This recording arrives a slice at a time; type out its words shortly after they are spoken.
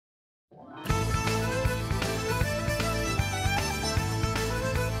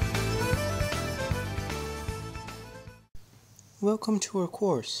Welcome to our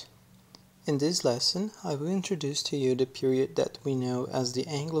course. In this lesson, I will introduce to you the period that we know as the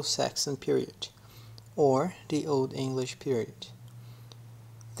Anglo-Saxon Period, or the Old English Period.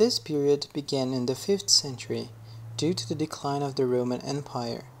 This period began in the 5th century due to the decline of the Roman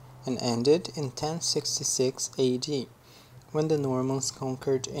Empire and ended in 1066 AD, when the Normans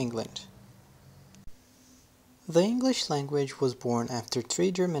conquered England. The English language was born after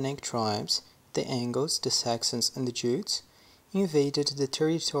three Germanic tribes, the Angles, the Saxons, and the Jutes, invaded the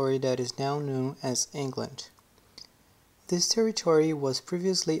territory that is now known as England. This territory was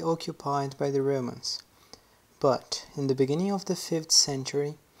previously occupied by the Romans, but in the beginning of the 5th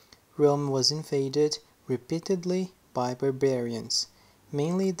century, Rome was invaded repeatedly by barbarians,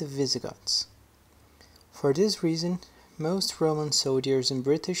 mainly the Visigoths. For this reason, most Roman soldiers in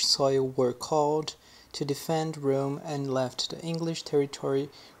British soil were called to defend Rome and left the English territory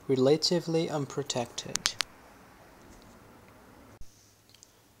relatively unprotected.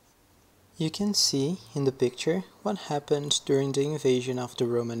 You can see in the picture what happened during the invasion of the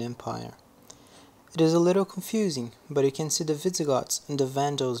Roman Empire. It is a little confusing, but you can see the Visigoths and the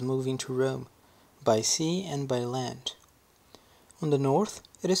Vandals moving to Rome, by sea and by land. On the north,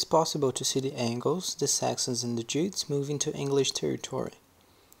 it is possible to see the Angles, the Saxons, and the Jutes moving to English territory.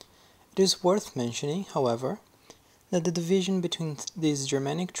 It is worth mentioning, however, that the division between these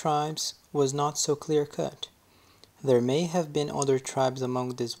Germanic tribes was not so clear-cut. There may have been other tribes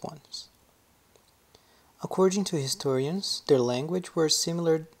among these ones. According to historians, their language were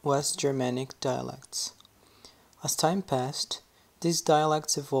similar West Germanic dialects. As time passed, these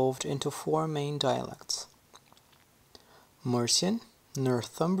dialects evolved into four main dialects: Mercian,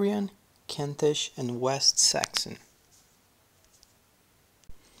 Northumbrian, Kentish, and West Saxon.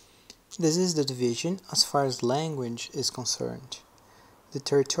 This is the division as far as language is concerned. The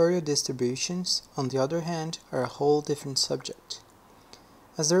territorial distributions, on the other hand, are a whole different subject.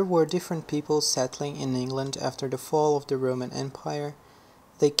 As there were different peoples settling in England after the fall of the Roman Empire,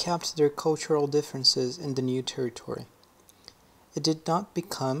 they kept their cultural differences in the new territory. It did not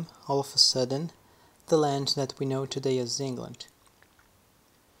become, all of a sudden, the land that we know today as England.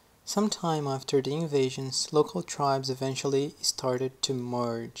 Some time after the invasions, local tribes eventually started to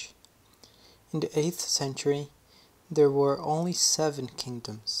merge. In the 8th century, there were only 7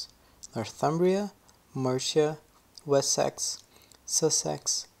 kingdoms: Northumbria, Mercia, Wessex,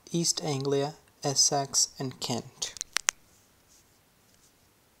 Sussex, East Anglia, Essex, and Kent.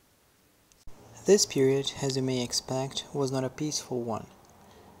 This period, as you may expect, was not a peaceful one.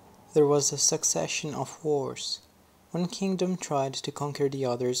 There was a succession of wars. One kingdom tried to conquer the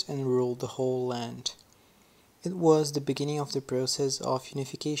others and rule the whole land. It was the beginning of the process of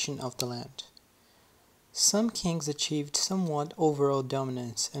unification of the land. Some kings achieved somewhat overall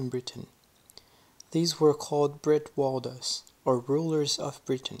dominance in Britain. These were called Britwaldas, or rulers of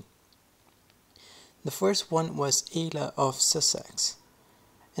Britain. The first one was Aelle of Sussex,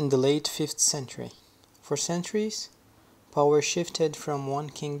 in the late 5th century. For centuries, power shifted from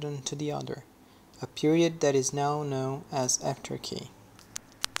one kingdom to the other, a period that is now known as Heptarchy.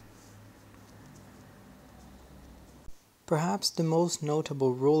 Perhaps the most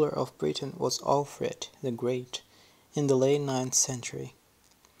notable ruler of Britain was Alfred the Great in the late 9th century.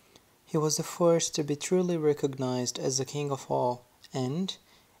 He was the first to be truly recognized as the king of all, and,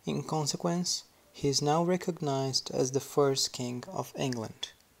 in consequence, he is now recognized as the first king of England.